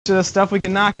of the stuff we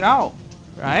can knock it out,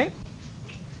 right?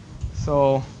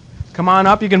 So come on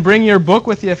up. You can bring your book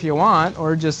with you if you want,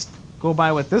 or just go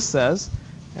by what this says,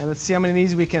 and let's see how many of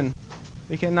these we can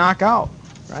knock out,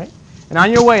 right? And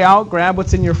on your way out, grab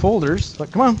what's in your folders.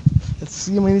 But come on, let's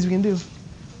see how many of these we can do.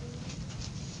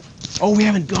 Oh, we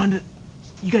haven't gone to.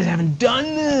 You guys haven't done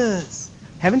this,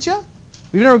 haven't you?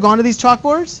 We've never gone to these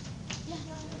chalkboards.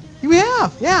 Yeah, we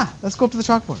have. Yeah, let's go up to the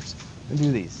chalkboards and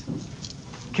do these.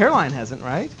 Caroline hasn't,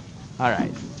 right? All right.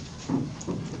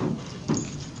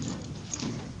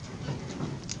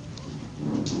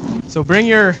 So bring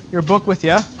your book with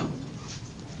you.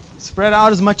 Spread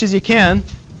out as much as you can.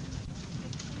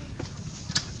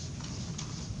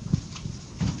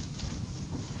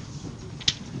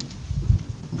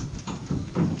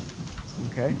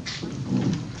 Okay.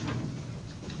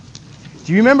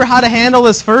 Do you remember how to handle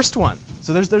this first one?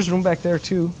 So there's room back there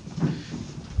too.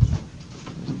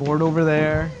 There's a board over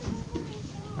there.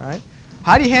 All right.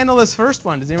 How do you handle this first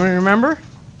one? Does anyone remember?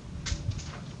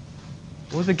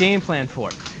 What was the game plan for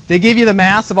it? They give you the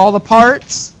mass of all the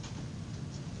parts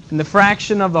and the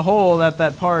fraction of the whole that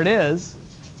that part is.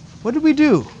 What did we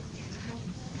do?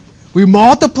 We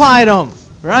multiplied them.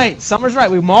 Right. Summer's right.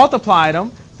 We multiplied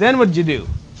them. Then what did you do?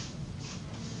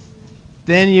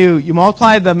 Then you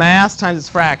multiplied the mass times its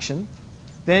fraction.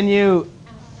 Then you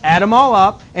add them all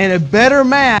up, and it better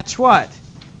match what?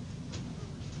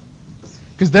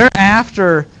 Because they're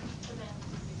after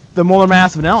the molar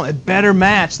mass of an element. It better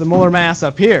match the molar mass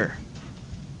up here.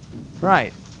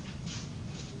 Right.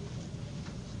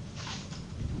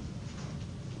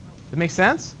 Does that make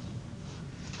sense?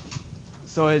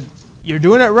 So you're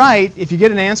doing it right if you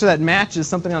get an answer that matches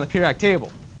something on the periodic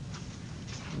table.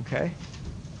 Okay?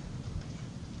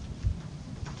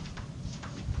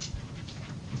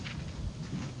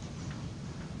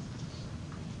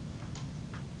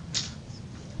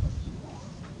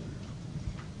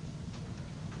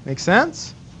 Make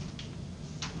sense?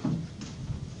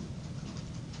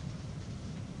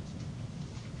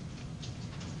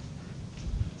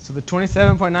 So the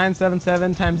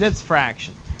 27.977 times its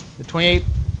fraction. The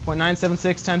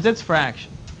 28.976 times its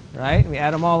fraction. Right? We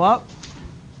add them all up.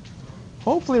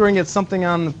 Hopefully we're going to get something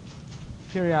on the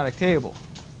periodic table.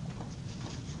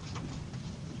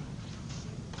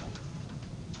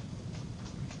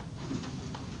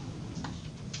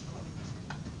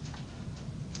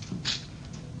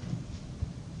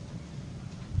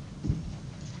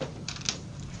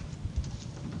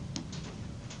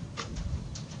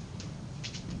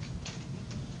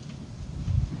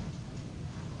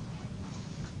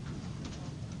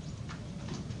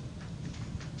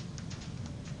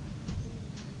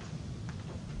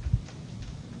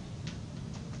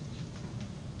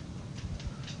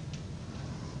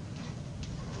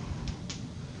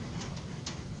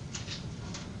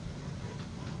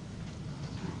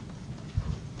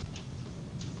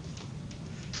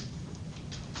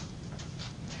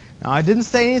 Now, I didn't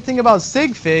say anything about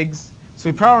sig figs, so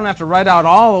we probably don't have to write out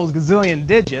all those gazillion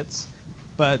digits,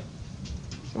 but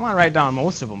you want to write down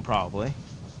most of them probably.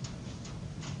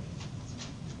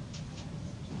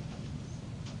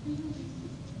 Do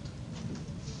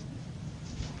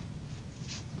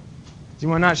you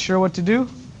want not sure what to do?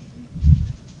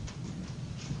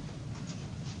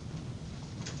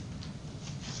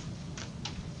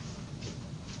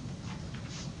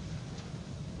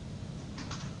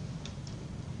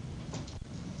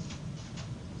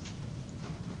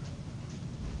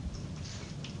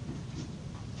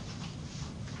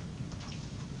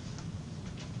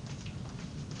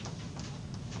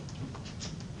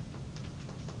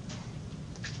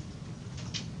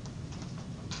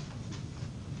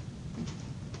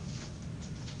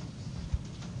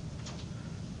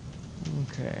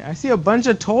 Okay, I see a bunch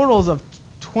of totals of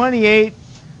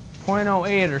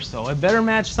 28.08 or so. It better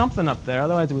match something up there,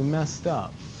 otherwise we messed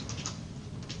up.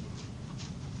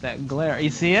 That glare. You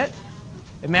see it?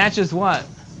 It matches what?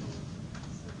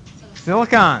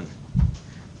 Silicon.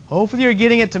 Hopefully you're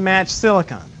getting it to match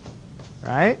silicon,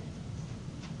 right?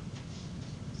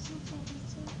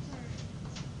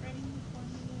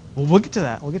 Well, we'll get to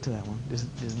that. We'll get to that one. Just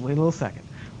wait a little second.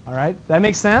 All right? That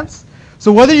makes sense?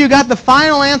 So whether you got the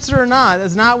final answer or not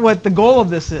is not what the goal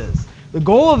of this is. The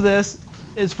goal of this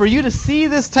is for you to see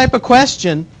this type of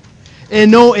question and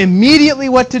know immediately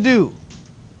what to do.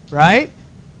 Right?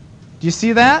 Do you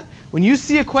see that? When you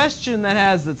see a question that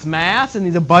has its mass and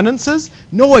these abundances,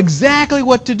 know exactly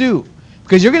what to do.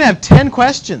 Because you're going to have 10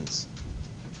 questions.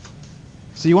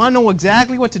 So you want to know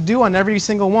exactly what to do on every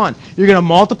single one. You're going to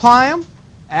multiply them,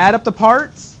 add up the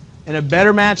parts, and it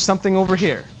better match something over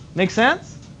here. Make sense?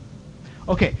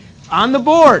 Okay, on the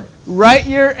board, write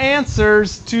your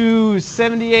answers to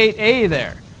 78A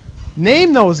there.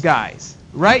 Name those guys.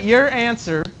 Write your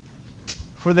answer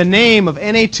for the name of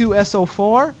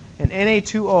Na2SO4 and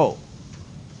Na2O.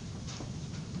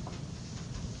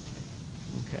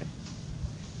 Okay.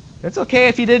 It's okay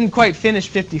if you didn't quite finish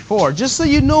 54, just so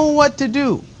you know what to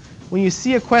do when you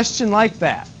see a question like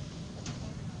that.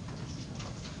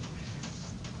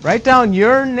 Write down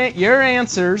your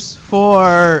answers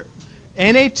for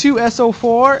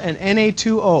Na2SO4 and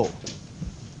Na2O.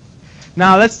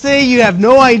 Now, let's say you have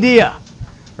no idea,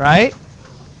 right?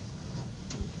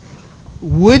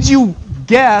 Would you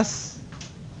guess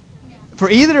for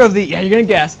either of the, yeah, you're going to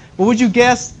guess, but would you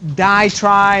guess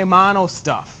di-tri-mono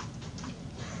stuff?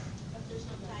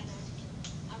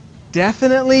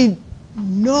 Definitely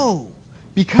no,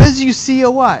 because you see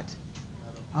a what?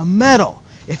 A metal.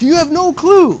 If you have no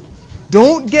clue,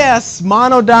 don't guess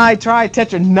mono, di, tri,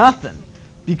 tetra, nothing,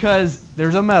 because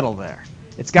there's a metal there.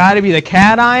 It's got to be the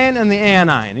cation and the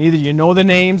anion. Either you know the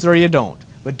names or you don't.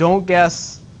 But don't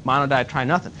guess mono, di, tri,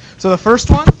 nothing. So the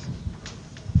first one,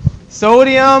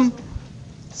 sodium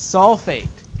sulfate.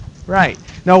 Right.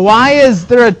 Now why is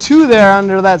there a 2 there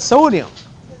under that sodium?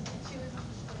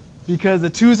 Because the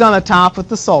 2's on the top with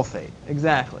the sulfate.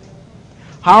 Exactly.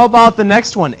 How about the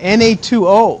next one,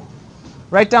 Na2O?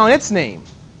 Write down its name.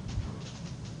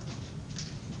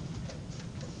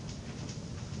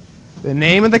 The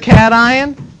name of the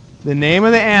cation, the name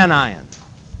of the anion.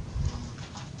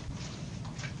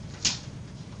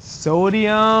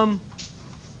 Sodium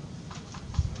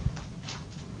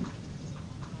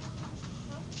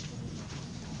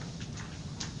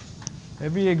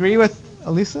Everybody agree with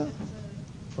Alyssa?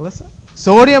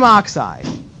 Sodium oxide,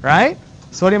 right?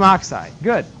 Sodium oxide.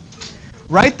 Good.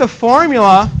 Write the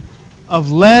formula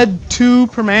of lead 2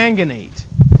 permanganate.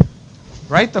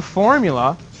 Write the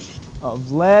formula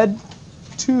of lead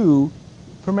 2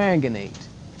 permanganate.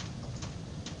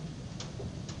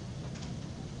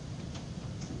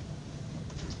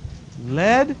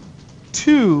 Lead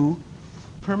 2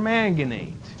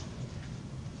 permanganate.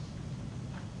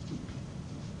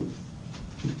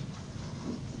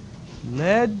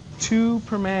 Lead 2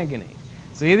 permanganate.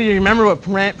 So either you remember what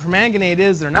permanganate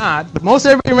is or not, but most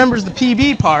everybody remembers the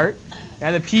PB part,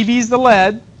 and the PB is the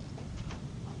lead.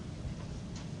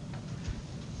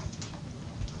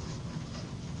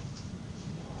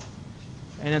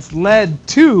 And it's lead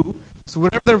 2. So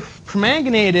whatever the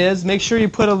permanganate is, make sure you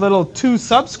put a little 2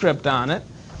 subscript on it,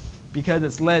 because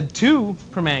it's lead 2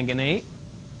 permanganate.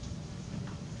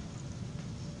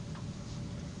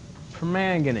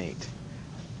 Permanganate.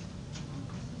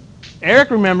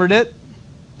 Eric remembered it.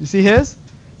 You see his?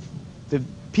 The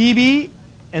PB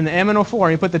and the MnO4.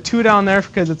 You put the 2 down there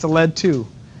because it's a lead 2.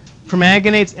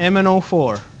 Permanganate's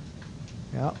MnO4.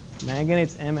 Yep,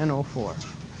 permanganate's MnO4.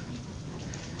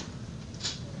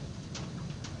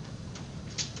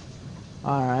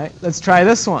 All right, let's try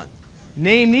this one.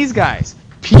 Name these guys.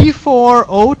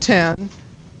 P4O10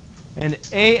 and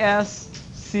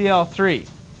AsCl3.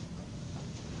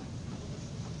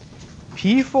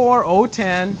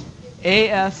 P4O10,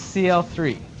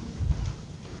 AsCl3.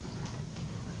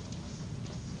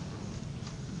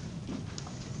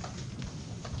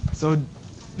 So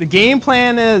the game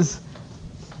plan is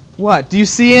what? Do you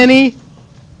see any?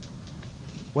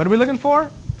 What are we looking for?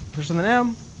 First with an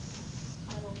M.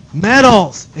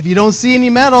 Metals. If you don't see any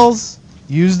metals,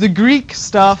 use the Greek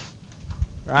stuff,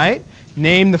 right?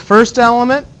 Name the first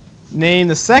element, name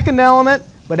the second element,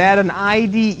 but add an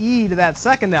IDE to that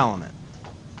second element.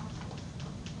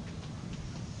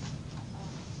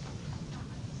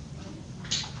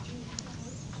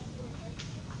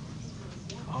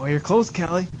 Oh, you're close,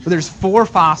 Kelly. But there's four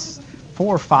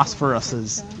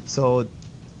phosphoruses, so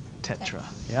tetra.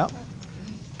 Yep.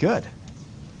 Good.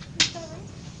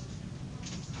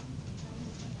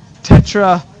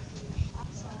 Tetra.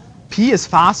 P is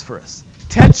phosphorus.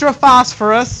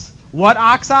 Tetraphosphorus. What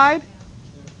oxide?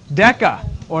 Deca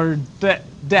or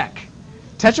dec.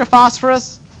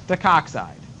 Tetraphosphorus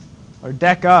decoxide or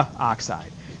deca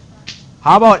oxide.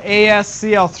 How about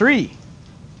AsCl3?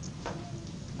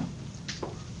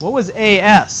 What was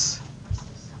As?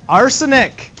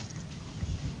 Arsenic.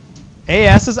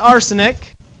 As is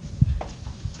arsenic.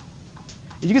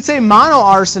 You could say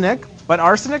monoarsenic, but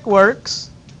arsenic works.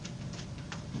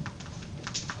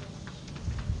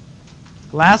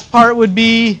 Last part would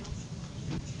be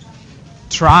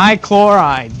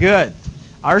trichloride. Good.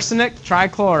 Arsenic,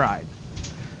 trichloride.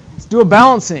 Let's do a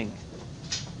balancing.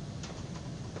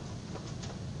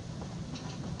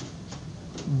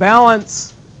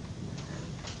 Balance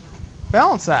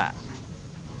that.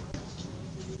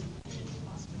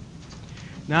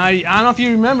 Now, I don't know if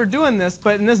you remember doing this,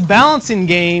 but in this balancing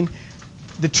game,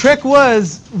 the trick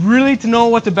was really to know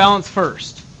what to balance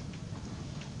first.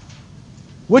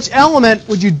 Which element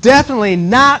would you definitely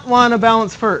not want to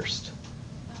balance first?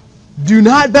 Do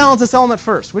not balance this element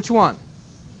first. Which one?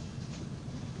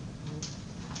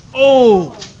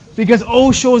 O, because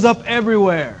O shows up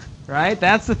everywhere, right?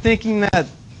 That's the thinking that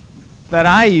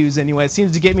I use anyway. It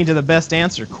seems to get me to the best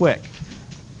answer quick.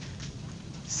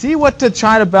 See what to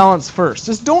try to balance first.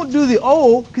 Just don't do the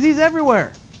O because he's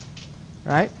everywhere,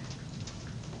 right?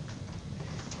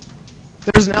 If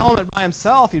there's an element by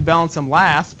himself, you'd balance him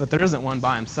last, but there isn't one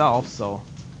by himself, so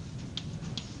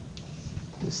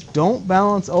just don't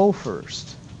balance O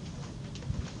first.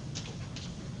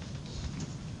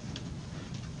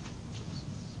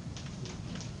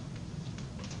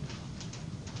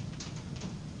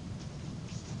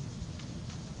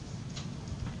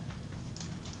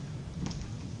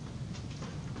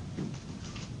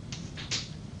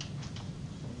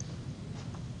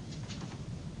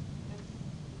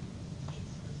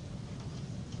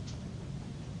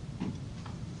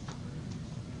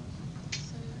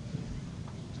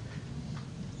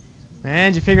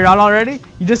 And you figured it out already?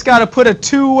 You just got to put a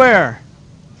 2 where?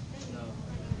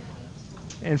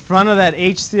 In front of that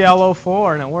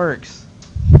HClO4 and it works.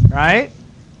 Right?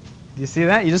 Do you see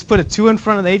that? You just put a 2 in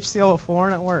front of the HClO4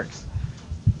 and it works.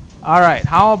 All right,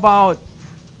 how about,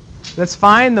 let's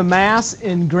find the mass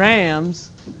in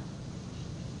grams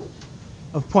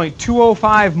of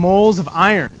 0.205 moles of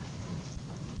iron.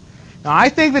 Now, I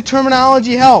think the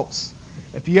terminology helps.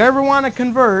 If you ever want to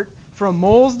convert from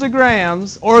moles to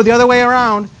grams, or the other way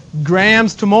around,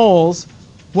 grams to moles,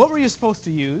 what were you supposed to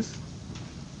use?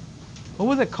 What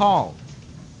was it called?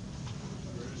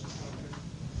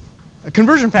 A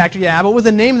conversion factor, yeah, but what was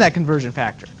the name of that conversion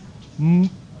factor?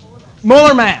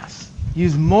 Molar mass.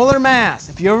 Use molar mass.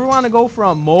 If you ever want to go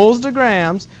from moles to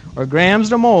grams, or grams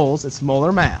to moles, it's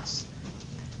molar mass.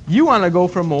 You want to go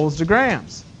from moles to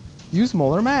grams. Use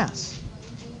molar mass.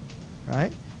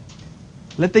 Right?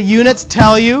 Let the units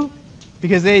tell you,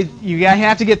 because you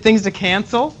have to get things to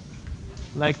cancel.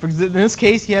 Like in this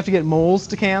case, you have to get moles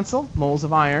to cancel, moles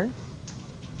of iron.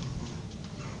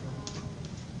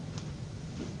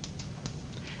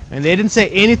 And they didn't say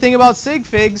anything about sig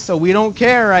figs, so we don't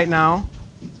care right now.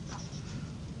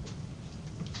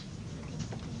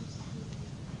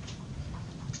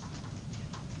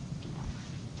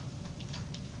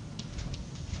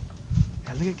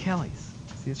 Yeah, look at Kelly's.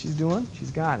 See what she's doing?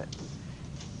 She's got it.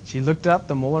 She looked up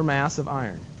the molar mass of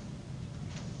iron.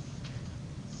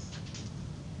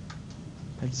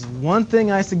 That's one thing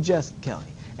I suggest, Kelly,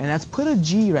 and that's put a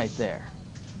G right there.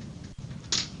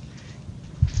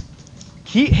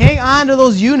 Hang on to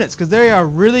those units because they are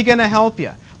really going to help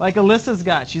you. Like Alyssa's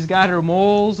got. She's got her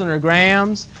moles and her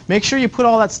grams. Make sure you put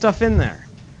all that stuff in there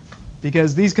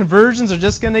because these conversions are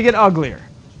just going to get uglier.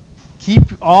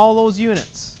 Keep all those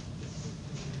units.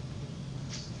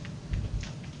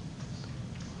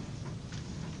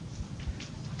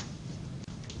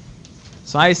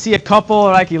 So I see a couple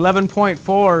like 11.4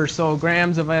 or so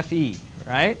grams of Fe,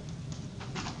 right?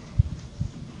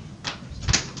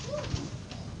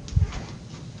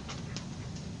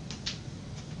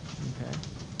 Okay.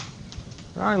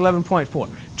 Around 11.4.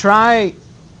 Try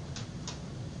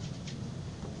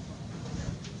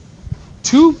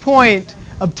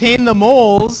obtain the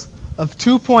moles of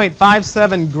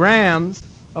 2.57 grams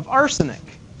of arsenic.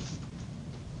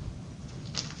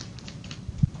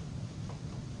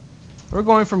 We're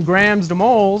going from grams to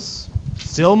moles,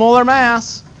 still molar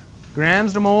mass.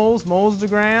 Grams to moles, moles to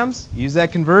grams. Use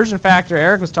that conversion factor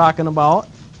Eric was talking about,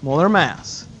 molar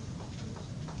mass.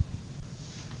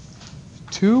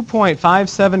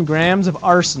 2.57 grams of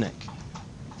arsenic.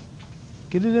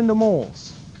 Get it into moles.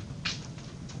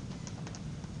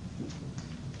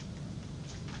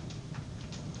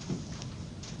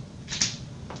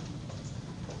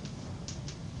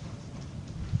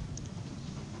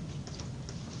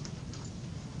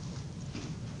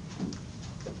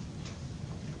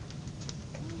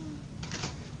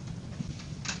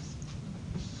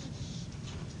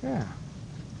 Yeah.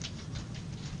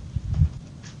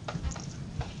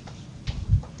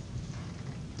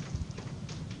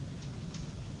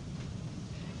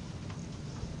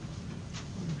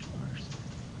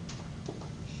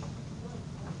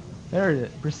 There it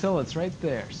is. Priscilla, it's right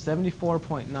there.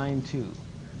 74.92.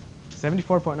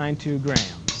 74.92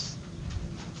 grams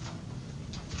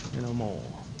in a mole.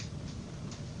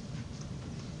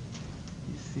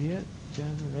 You see it,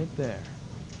 Jasmine? Right there.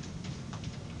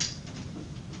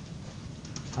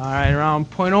 All right,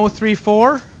 around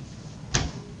 0.034.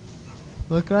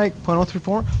 Look like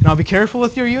 0.034. Now be careful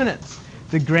with your units.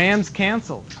 The grams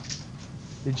canceled.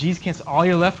 The G's cancel. All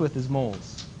you're left with is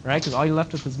moles, right? Because all you're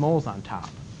left with is moles on top.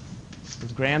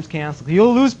 Those grams canceled.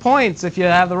 You'll lose points if you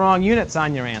have the wrong units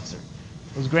on your answer.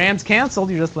 Those grams canceled,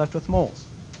 you're just left with moles.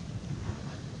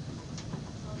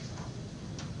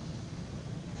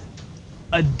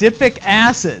 Adipic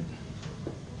acid.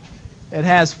 It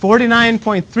has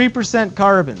 49.3%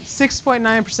 carbon,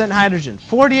 6.9% hydrogen,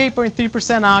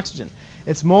 48.3% oxygen.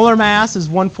 Its molar mass is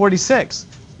 146.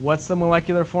 What's the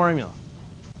molecular formula?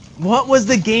 What was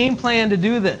the game plan to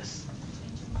do this?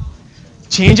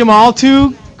 Change them all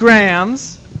to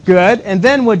grams. Good. And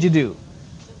then what'd you do?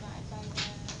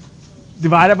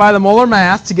 Divide it by the molar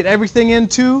mass to get everything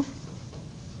into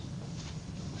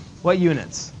what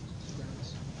units?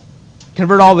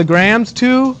 Convert all the grams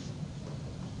to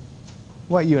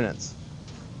what units?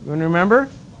 You want to remember?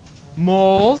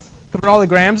 Moles. Convert all the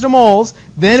grams to moles.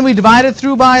 Then we divide it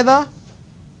through by the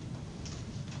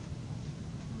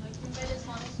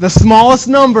smallest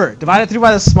number. Divide it through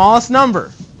by the smallest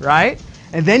number, right?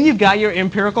 And then you've got your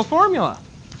empirical formula.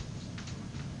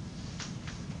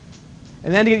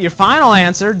 And then to get your final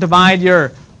answer, divide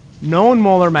your known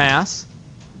molar mass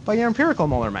by your empirical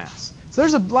molar mass. So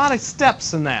there's a lot of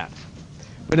steps in that.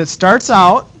 But it starts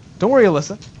out, don't worry,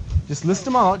 Alyssa, just list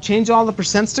them all out, change all the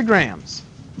percents to grams.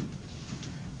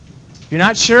 If you're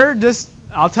not sure,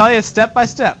 I'll tell you step by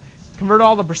step. Convert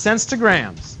all the percents to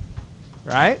grams,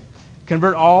 right?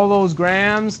 Convert all those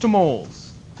grams to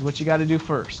moles is what you got to do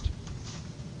first.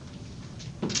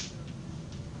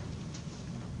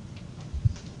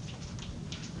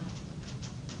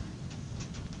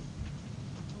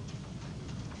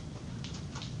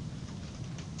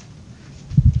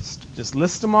 Just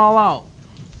list them all out.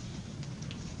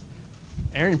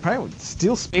 Aaron probably would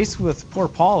steal space with poor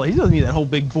Paul. He doesn't need that whole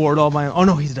big board all by himself. Oh,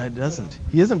 no, he doesn't.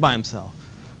 He isn't by himself.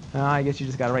 I guess you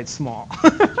just got to write small.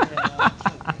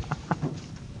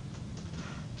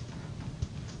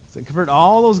 So convert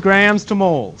all those grams to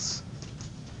moles.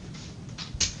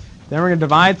 Then we're going to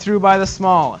divide through by the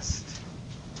smallest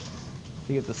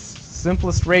to get the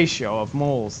simplest ratio of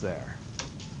moles there.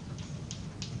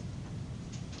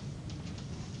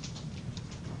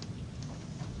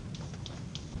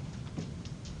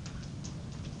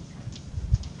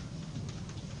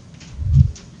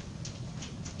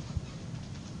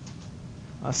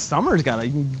 Summer's got it.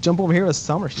 You can jump over here with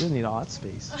Summer. She doesn't need all that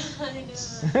space.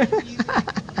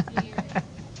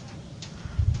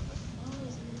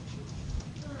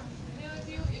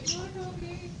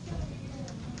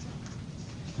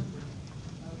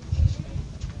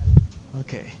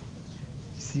 Okay.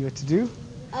 See what to do?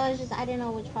 Oh, it's just I didn't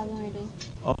know which problem we're doing.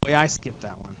 Oh, yeah, I skipped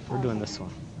that one. We're doing this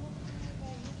one.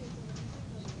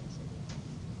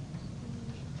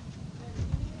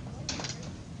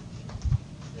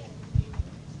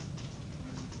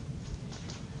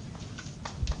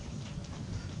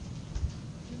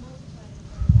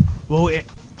 Well,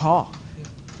 Paul,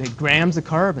 the grams of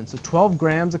carbon. So 12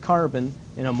 grams of carbon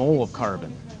in a mole of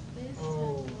carbon.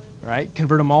 Right?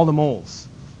 Convert them all to moles.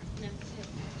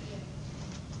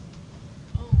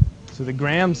 So the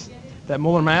grams, that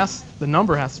molar mass, the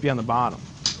number has to be on the bottom.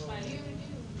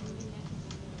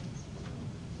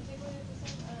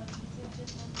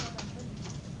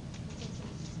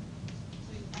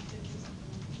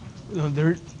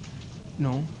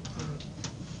 No.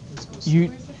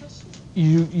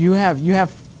 You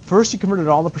have first you converted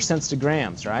all the percents to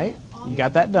grams, right? You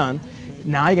got that done.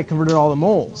 Now you get converted all the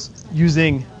moles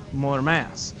using molar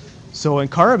mass. So in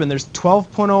carbon, there's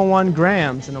 12.01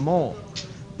 grams in a mole,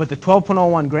 but the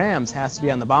 12.01 grams has to be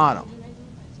on the bottom.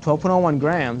 12.01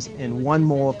 grams in 1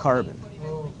 mole of carbon.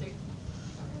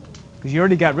 Because you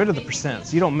already got rid of the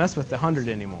percents. You don't mess with the 100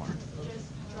 anymore.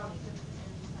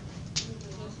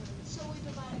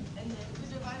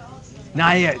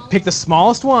 Now you pick the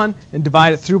smallest one and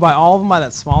divide it through by all of them by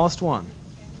that smallest one.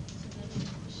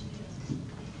 You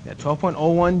got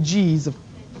 12.01 G's of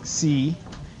C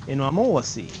in a mole of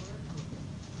C.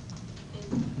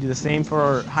 Do the same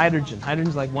for hydrogen.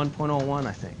 Hydrogen's like 1.01,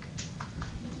 I think.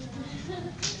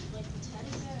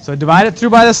 So divide it through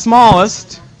by the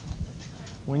smallest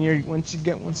once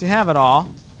you have it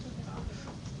all.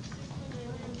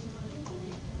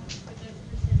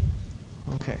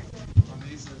 Okay.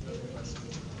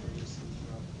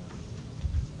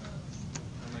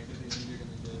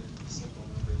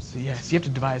 So yes, you have to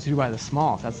divide it through by the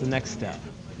small. That's the next step.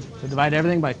 So divide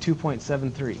everything by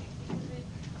 2.73.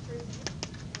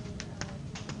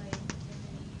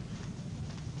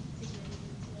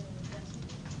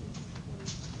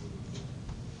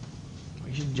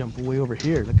 You should jump way over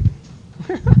here. Look at me.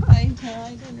 I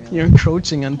didn't really. You're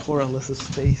encroaching on poor Alyssa's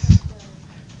space.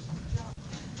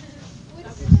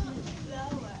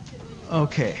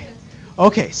 Okay.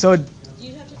 Okay, so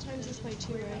You have to times this by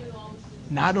 2, right?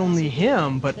 not only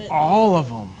him, but all of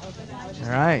them. All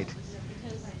right.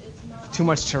 Too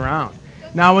much to round.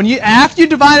 Now, after you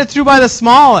divide it through by the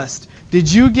smallest, did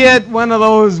you get one of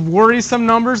those worrisome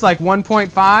numbers like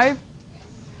 1.5?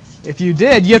 If you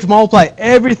did, you have to multiply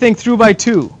everything through by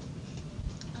 2.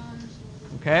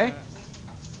 Okay?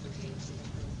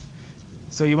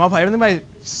 So you multiply everything by,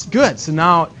 good. So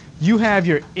now you have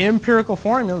your empirical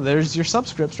formula. There's your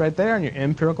subscripts right there and your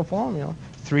empirical formula.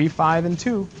 3, 5, and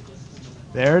 2.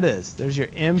 There it is. There's your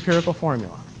empirical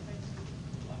formula.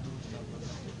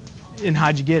 And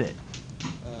how'd you get it?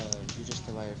 You just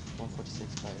divide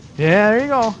 146 by... Yeah, there you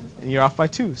go. And you're off by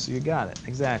 2, so you got it.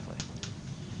 Exactly.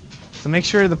 So make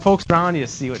sure the folks around you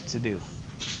see what to do.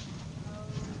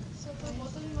 So for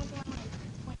both of them,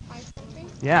 like 0.5 something?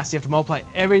 Yeah, so you have to multiply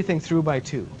everything through by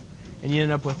 2. And you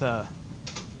end up with a...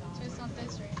 So it's not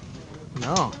this, right?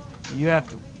 No. You have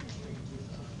to...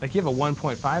 Like you have a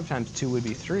 1.5 times 2 would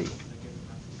be 3.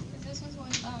 This one's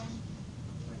one,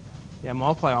 Yeah,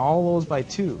 multiply all those by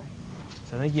 2.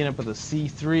 So I think you end up with a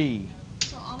C3.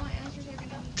 so all my answers are going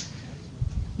to be...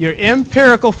 Your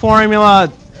empirical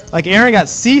formula, like Aaron got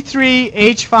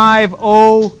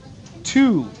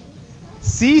C3H5O2.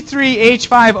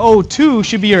 C3H5O2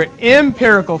 should be your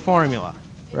empirical formula,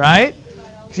 right?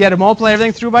 Because you had to multiply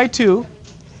everything through by 2.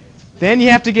 Then you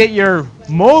have to get your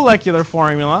molecular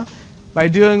formula by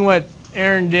doing what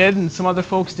Aaron did and some other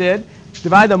folks did.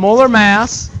 Divide the molar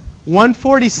mass,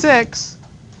 146,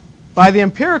 by the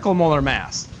empirical molar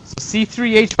mass. So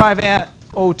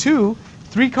C3H5O2,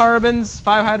 3 carbons,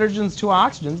 5 hydrogens, 2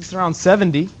 oxygens. It's around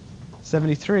 70,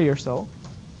 73 or so.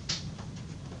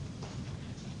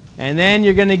 And then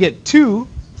you're going to get 2,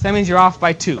 so that means you're off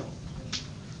by 2.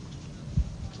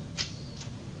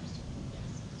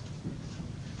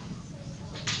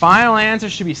 Final answer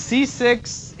should be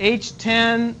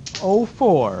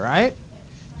C6H10O4, right?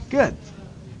 Good.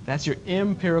 That's your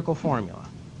empirical formula.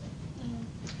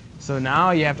 So now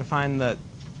you have to find the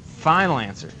final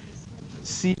answer.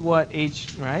 See what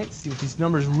right? See what these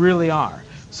numbers really are.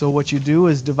 So what you do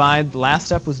is divide, the last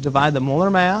step was divide the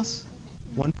molar mass,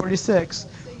 146,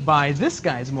 by this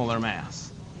guy's molar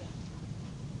mass.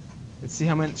 Let's see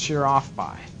how much you're off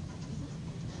by.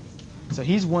 So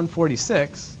he's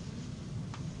 146.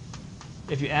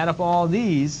 If you add up all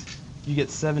these, you get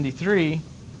 73.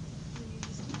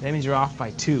 That means you're off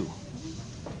by 2.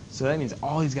 So that means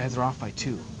all these guys are off by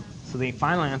 2. So the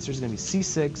final answer is going to be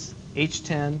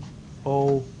C6H10O4.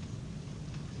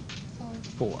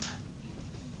 All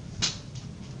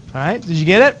right, did you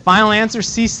get it? Final answer,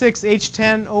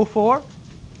 C6H10O4.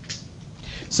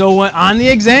 So on the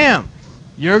exam,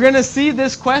 you're going to see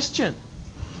this question,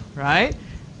 right?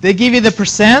 They give you the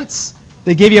percents.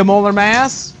 They give you a molar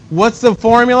mass. What's the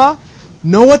formula?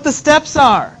 Know what the steps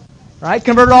are, right?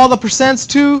 Convert all the percents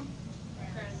to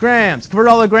grams. Convert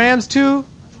all the grams to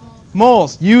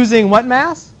moles. Using what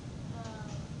mass?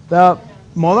 The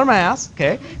molar mass,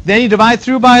 okay. Then you divide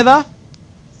through by the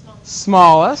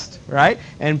smallest, right?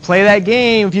 And play that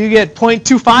game. If you get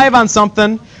 0.25 on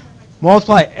something,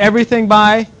 multiply everything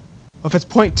by, if it's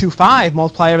 0.25,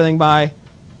 multiply everything by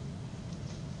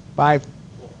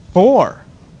 4.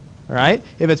 Right?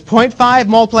 If it's 0.5,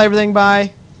 multiply everything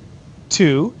by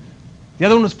 2. The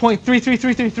other one was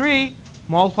 0.33333,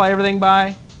 multiply everything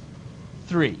by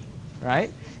 3.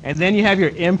 Right? And then you have your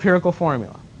empirical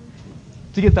formula.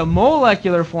 To get the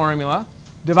molecular formula,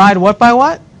 divide what by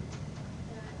what?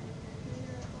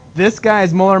 This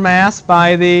guy's molar mass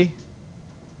by the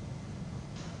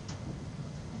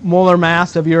molar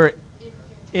mass of your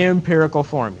empirical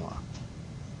formula.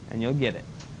 And you'll get it.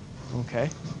 Okay?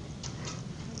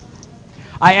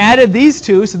 I added these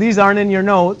two, so these aren't in your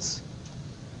notes.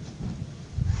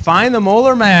 Find the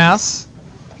molar mass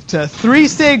to 3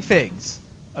 sig figs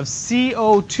of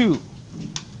CO2.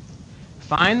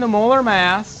 Find the molar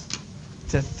mass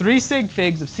to 3 sig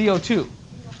figs of CO2.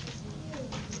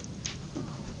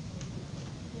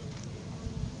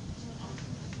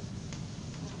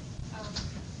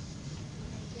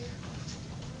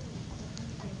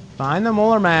 Find the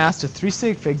molar mass to 3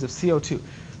 sig figs of CO2.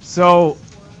 So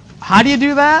how do you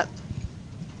do that?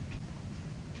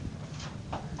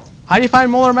 How do you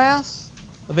find molar mass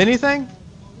of anything?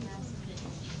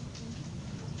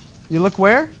 You look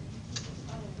where?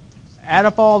 Add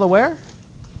up all the where?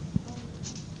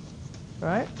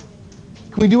 Right?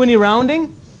 Can we do any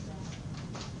rounding?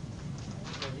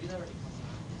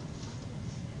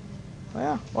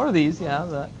 Yeah, or these,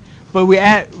 yeah. But we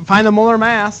find the molar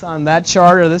mass on that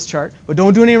chart or this chart, but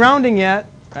don't do any rounding yet.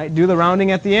 Right? Do the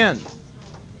rounding at the end.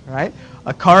 Right?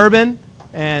 A carbon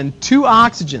and 2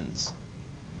 oxygens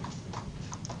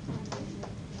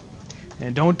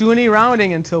And don't do any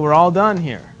rounding until we're all done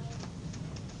here.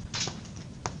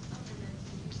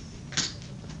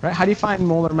 Right? How do you find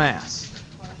molar mass?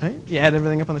 Right? You add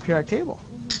everything up on the periodic table.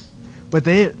 But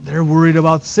they're worried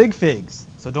about sig figs,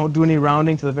 so don't do any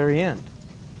rounding to the very end.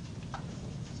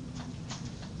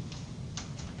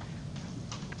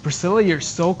 Priscilla, you're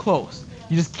so close.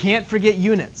 You just can't forget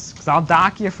units, because I'll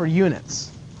dock you for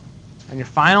units. And your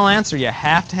final answer, you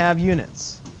have to have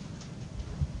units.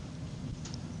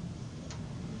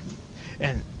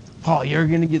 And Paul, you're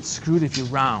going to get screwed if you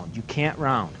round. You can't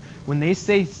round. When they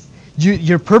say,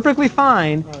 you're perfectly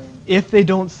fine if they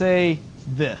don't say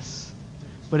this.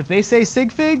 But if they say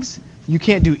sig figs, you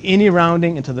can't do any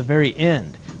rounding until the very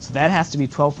end. So that has to be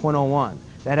 12.01.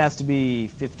 That has to be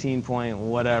 15 point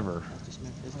whatever. It's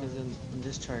because in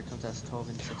this chart it comes as 12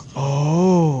 and 16.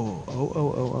 Oh,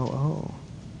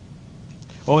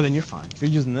 then you're fine. If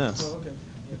you're using this. Oh, okay.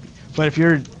 Yeah. But if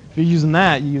you're using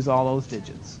that, you use all those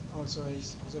digits. Oh, so I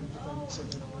said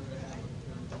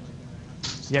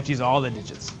You have to use all the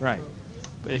digits, right?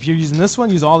 But if you're using this one,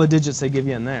 use all the digits they give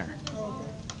you in there. oh, okay.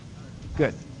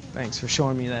 Good. Thanks for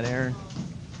showing me that, Aaron.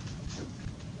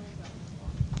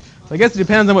 So I guess it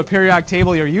depends on what periodic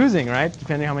table you're using, right?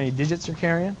 Depending on how many digits you're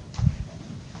carrying.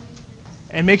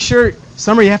 And make sure,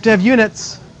 Summer, you have to have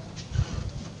units.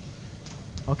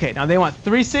 Okay, now they want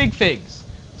 3 sig figs.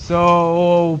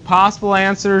 So possible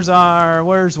answers are,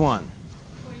 where's one?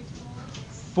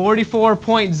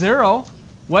 44.0.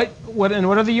 What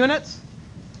are the units?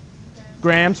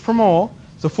 Grams per mole.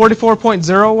 So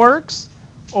 44.0 works.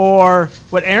 Or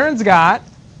what Aaron's got,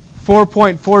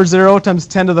 4.40 times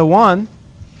 10 to the 1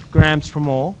 grams per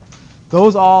mole.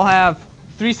 Those all have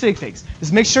 3 sig figs.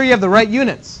 Just make sure you have the right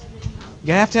units.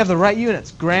 You have to have the right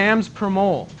units, grams per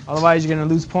mole. Otherwise, you're going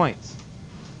to lose points.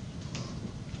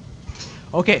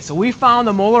 Okay, so we found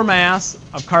the molar mass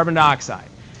of carbon dioxide.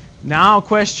 Now,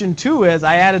 question 2 is,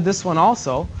 I added this one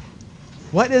also.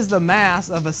 What is the mass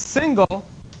of a single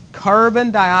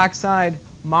carbon dioxide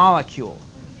molecule?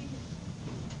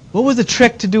 What was the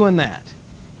trick to doing that?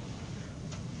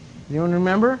 Anyone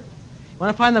remember? You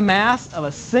want to find the mass of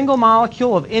a single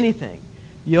molecule of anything.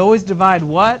 You always divide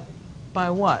what by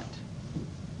what?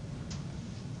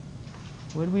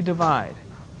 What do we divide?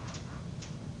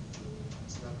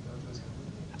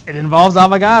 It involves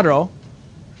Avogadro.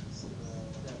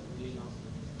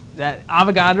 That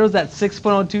Avogadro is that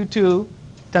 6.022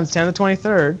 times 10 to the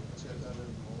 23rd.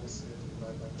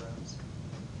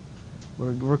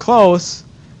 We're close.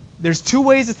 There's 2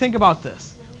 ways to think about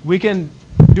this. We can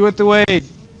do it the way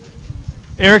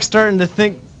Eric's starting to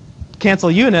think, cancel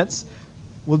units,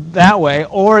 well, that way,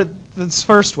 or this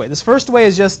first way. This first way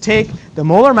is just take the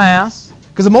molar mass,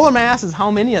 because the molar mass is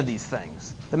how many of these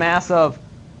things? The mass of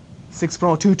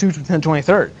 6.022 to the 10 to the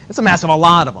 23rd. It's a mass of a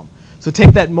lot of them. So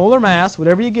take that molar mass,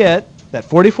 whatever you get, that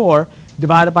 44,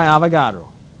 divide it by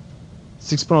Avogadro.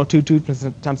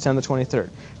 6.022 times 10 to the 23rd.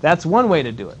 That's one way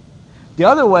to do it. The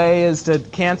other way is to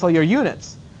cancel your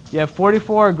units. You have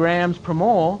 44 grams per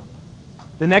mole.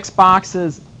 The next box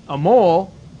is a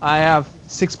mole. I have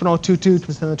 6.022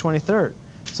 times 10 to the 23rd.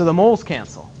 So the moles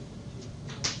cancel.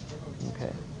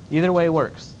 Okay. Either way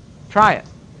works. Try it.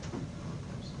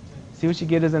 See what you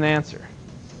get as an answer.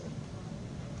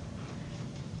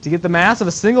 To get the mass of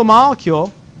a single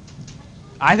molecule,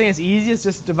 I think it's easiest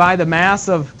just to divide the mass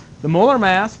of the molar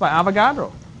mass by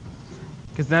Avogadro,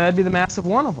 because then that'd be the mass of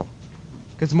one of them.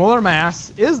 Because molar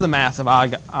mass is the mass of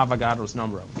Avogadro's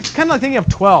number. It's kind of like thinking of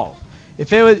 12.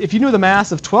 If you knew the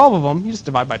mass of 12 of them, you just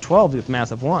divide by 12 to get the mass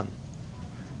of one.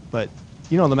 But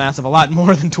you know the mass of a lot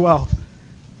more than 12.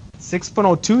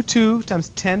 6.022 times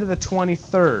 10 to the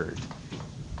 23rd.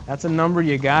 That's a number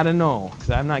you got to know, because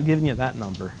I'm not giving you that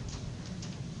number.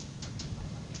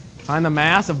 Find the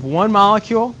mass of one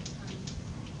molecule,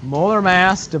 molar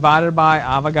mass divided by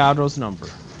Avogadro's number.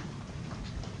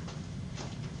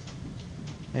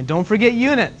 And don't forget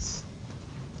units.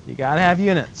 You got to have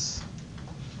units.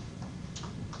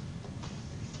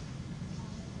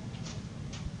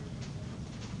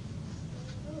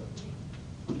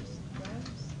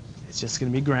 It's just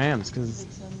going to be grams because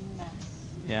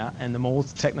yeah, and the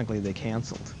moles technically they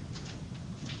canceled.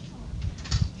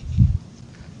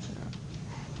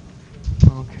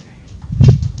 Okay.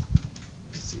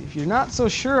 Let's see, if you're not so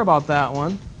sure about that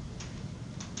one,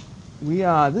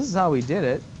 this is how we did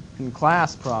it in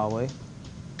class probably.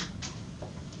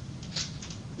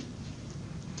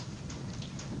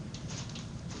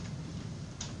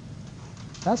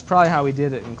 That's probably how we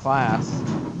did it in class.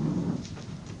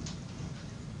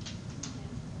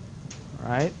 All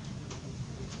right?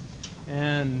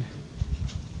 And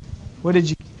what did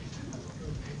you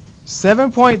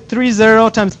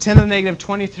 7.30 times 10 to the negative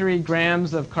 23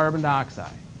 grams of carbon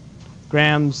dioxide.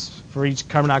 Grams for each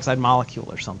carbon dioxide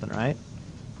molecule or something, right?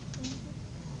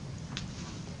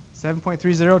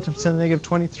 7.30 times 10 to the negative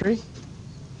 23.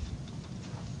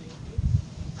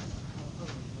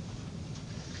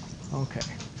 Okay.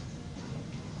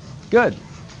 Good.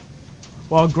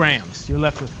 Well, grams. You're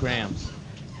left with grams.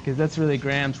 Because that's really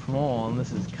grams per mole, and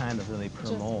this is kind of really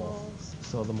per mole. Moles.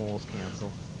 So the moles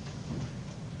cancel.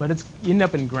 But you end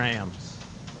up in grams.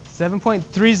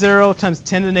 7.30 times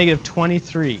 10 to the negative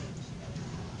 23.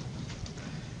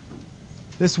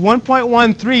 This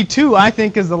 1.132, I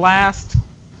think, is the last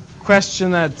question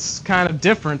that's kind of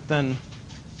different than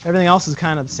everything else is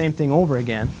kind of the same thing over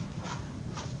again.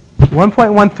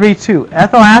 1.132,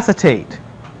 ethyl acetate.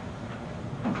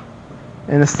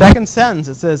 In the second sentence,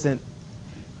 it says, an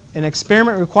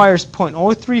experiment requires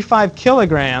 0.035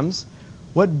 kilograms.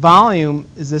 What volume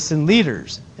is this in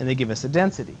liters? And they give us a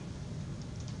density.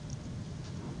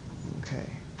 Okay.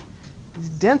 These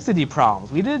density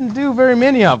problems, we didn't do very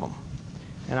many of them.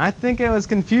 And I think it was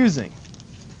confusing.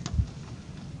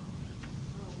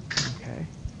 Okay.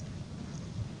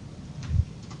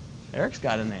 Eric's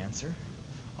got an answer.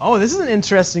 Oh, this is an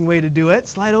interesting way to do it.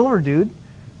 Slide over, dude.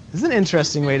 This is an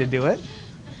interesting way to do it.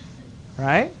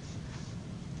 Right?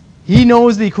 He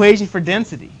knows the equation for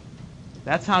density.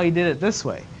 That's how he did it this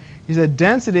way. He said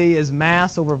density is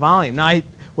mass over volume. Now,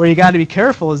 where you got to be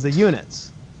careful is the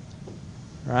units.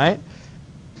 Right?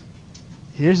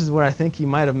 Here's where I think he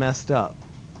might have messed up.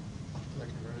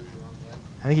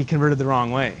 I think he converted the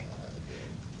wrong way.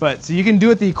 But so you can do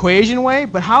it the equation way,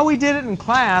 but how we did it in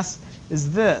class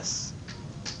is this.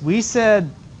 We said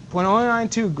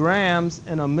 0.092 grams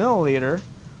in a milliliter,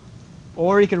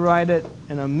 or you could write it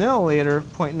in a milliliter,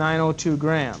 0.902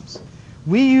 grams.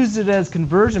 We used it as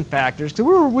conversion factors because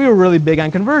we were really big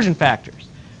on conversion factors.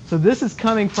 So this is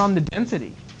coming from the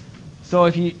density. So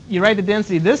if you write the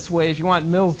density this way if you want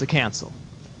mils to cancel.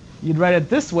 You'd write it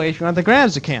this way if you want the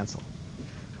grams to cancel.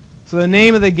 So the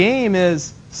name of the game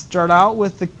is start out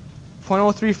with the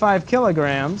 0.035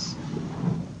 kilograms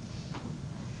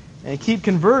and keep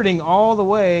converting all the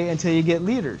way until you get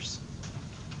liters.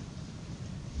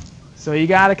 So you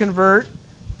got to convert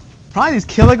probably these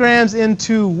kilograms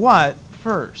into what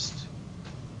first?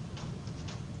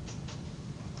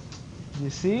 You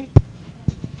see?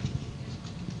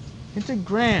 Into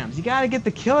grams. You got to get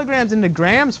the kilograms into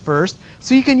grams first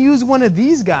so you can use one of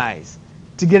these guys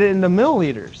to get it into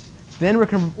milliliters. Then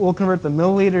we'll convert the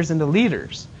milliliters into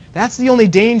liters. That's the only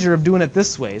danger of doing it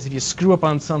this way, is if you screw up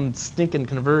on some stinking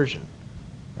conversion.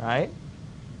 Right?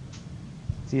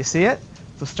 So you see it?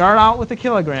 So start out with the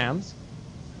kilograms.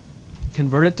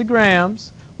 Convert it to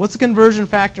grams. What's the conversion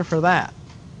factor for that?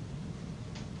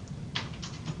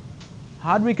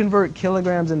 How do we convert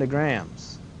kilograms into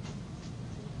grams?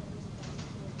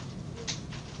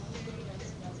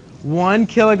 1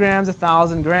 kilogram is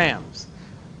 1,000 grams.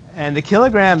 And the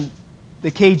kilogram,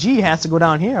 the kg has to go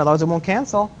down here, otherwise it won't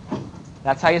cancel.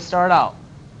 That's how you start out.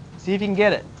 See if you can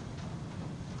get it.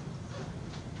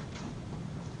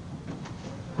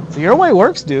 So your way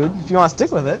works, dude, if you want to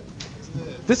stick with it.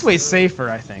 This way's safer,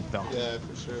 I think, though. Yeah,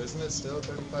 for sure. Isn't it still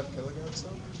 35 kilograms, though?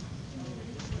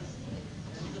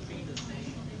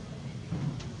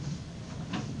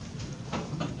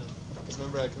 Because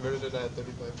remember, I converted it at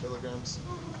 35 kilograms.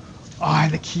 Oh,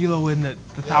 the kilo and the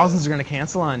thousands are going to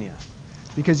cancel on you.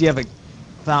 Because you have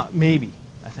maybe,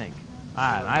 I think.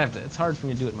 I have to. It's hard for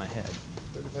me to do it in my head.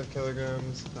 35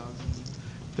 kilograms, 1,000.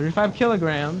 35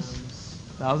 kilograms,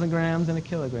 1,000 grams in a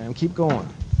kilogram. Keep going.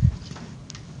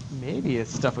 Maybe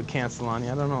it's stuff would cancel on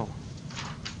you. I don't know.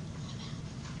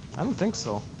 I don't think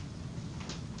so. All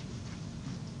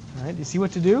right, do you see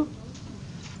what to do?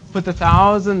 Put the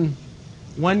 1,000,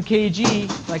 1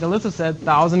 kg, like Alyssa said,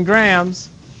 1,000 grams.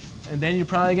 And then you're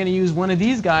probably going to use one of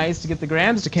these guys to get the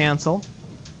grams to cancel.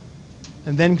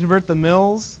 And then convert the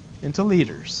mils into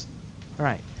liters. All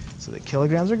right, so the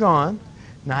kilograms are gone.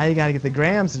 Now you got to get the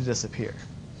grams to disappear.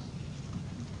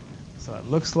 So it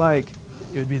looks like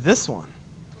it would be this one.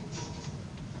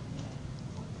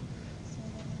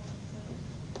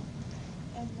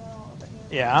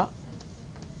 Yeah.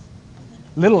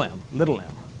 Little m, little m.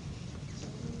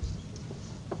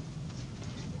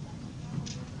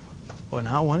 Oh,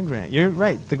 not 1 gram. You're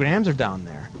right. The grams are down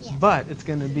there. Yeah. But it's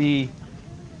going to be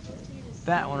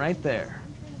that one right there.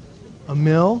 A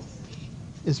mil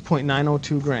is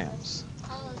 0.902 grams.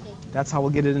 Oh, okay. That's how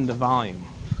we'll get it into volume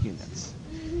units.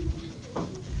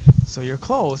 So you're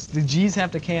close. The G's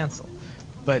have to cancel.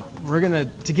 But we're going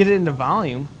to get it into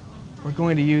volume, we're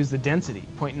going to use the density.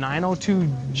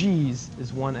 0.902 G's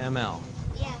is 1 ml.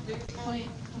 Yeah.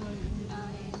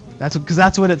 That's because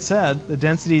that's what it said. The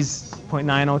density's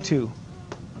 0.902.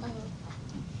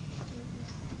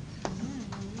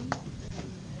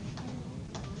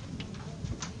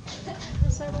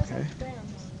 Okay.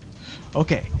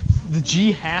 Okay. The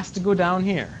G has to go down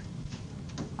here.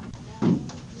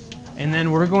 And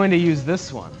then we're going to use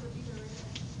this one.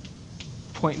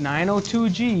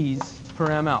 0.902 G's per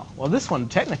ml. Well, this one,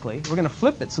 technically, we're going to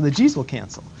flip it so the G's will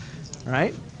cancel. All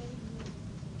right?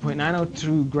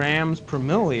 0.902 grams per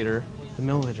milliliter. The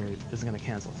milliliter isn't going to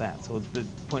cancel that. So the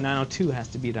 0.902 has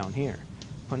to be down here.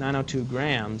 0.902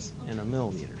 grams in a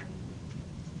milliliter.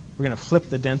 We're going to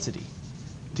flip the density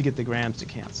to get the grams to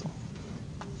cancel.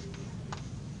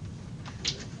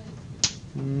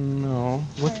 No.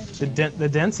 What the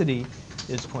density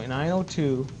is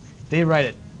 0.902. They write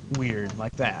it weird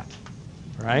like that,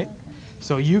 right?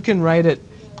 So you can write it.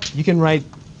 You can write.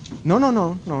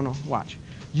 No. Watch.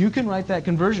 You can write that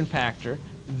conversion factor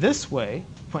this way,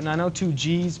 0.902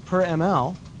 G's per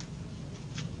ml,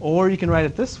 or you can write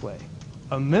it this way,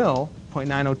 a mil,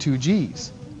 0.902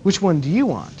 G's. Which one do you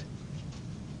want?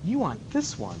 You want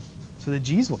this one, so the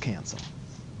G's will cancel.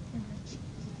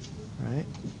 Right?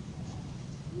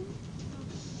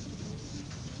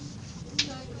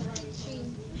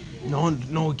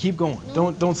 No, keep going.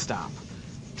 Don't stop.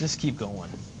 Just keep going.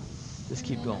 Just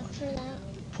keep going.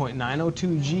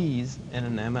 0.902 G's in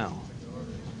an ml.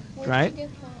 Right?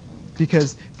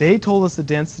 Because they told us the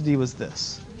density was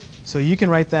this. So you can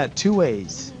write that two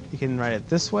ways. You can write it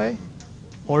this way,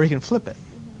 or you can flip it.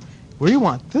 Where you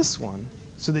want this one,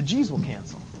 so the G's will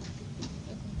cancel.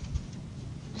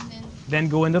 Then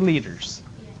go into liters.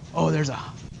 Oh, there's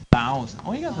 1,000.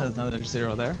 Oh, you got another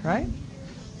zero there, right?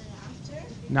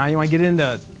 Now you want to get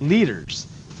into liters.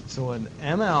 So an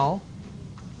ml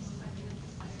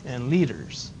and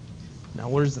liters. Now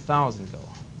where's the 1,000 go?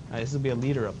 This will be a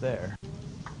liter up there.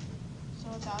 So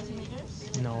 1,000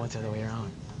 liters? No, it's the other way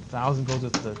around. 1,000 goes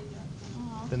with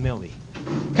the milli.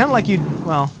 Kind of like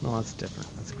well, no, that's different.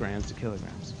 That's grams to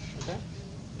kilograms. Okay.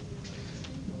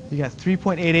 You got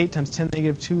 3.88 times 10 to the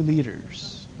negative 2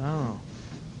 liters. Oh.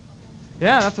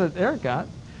 Yeah, that's what Eric got.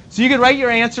 So you could write your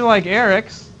answer like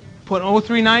Eric's, put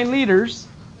 0.039 liters,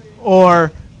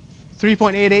 or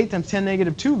 3.88 times 10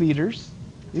 negative 2 liters.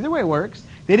 Either way works.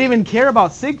 They didn't even care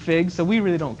about sig figs, so we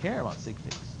really don't care about sig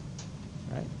figs.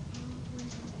 Right?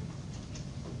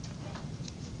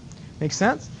 Makes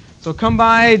sense? So come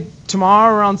by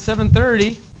tomorrow around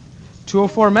 7:30,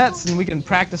 204 Mets, and we can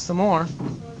practice some more.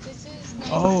 This is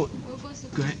Oh,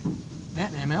 good.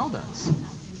 That ml does.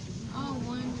 Oh,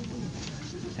 1.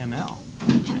 ml.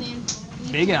 And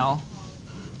then Big L.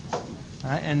 All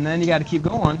right, and then you got to keep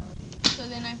going. So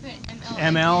then I put ml.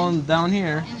 ml down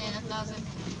here. And then 1,000.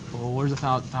 Well, where's the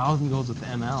 1,000? 1,000 goes with the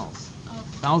mLs. Oh.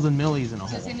 1,000 millis in a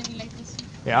So it's whole. gonna be like this.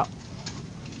 Yeah.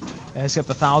 Except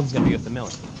the 1,000's gonna be with the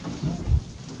milli.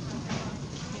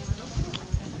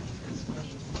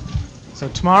 So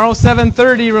tomorrow,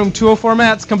 7:30, room 204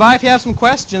 Mets. Come by if you have some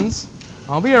questions.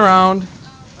 I'll be around,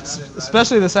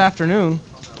 especially this afternoon.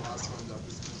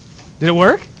 Did it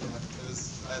work? I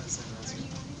had the same answer.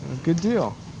 Good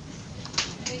deal.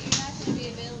 But you're not going to be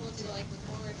available to like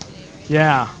record today, right?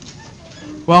 Yeah.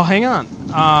 Well, hang on.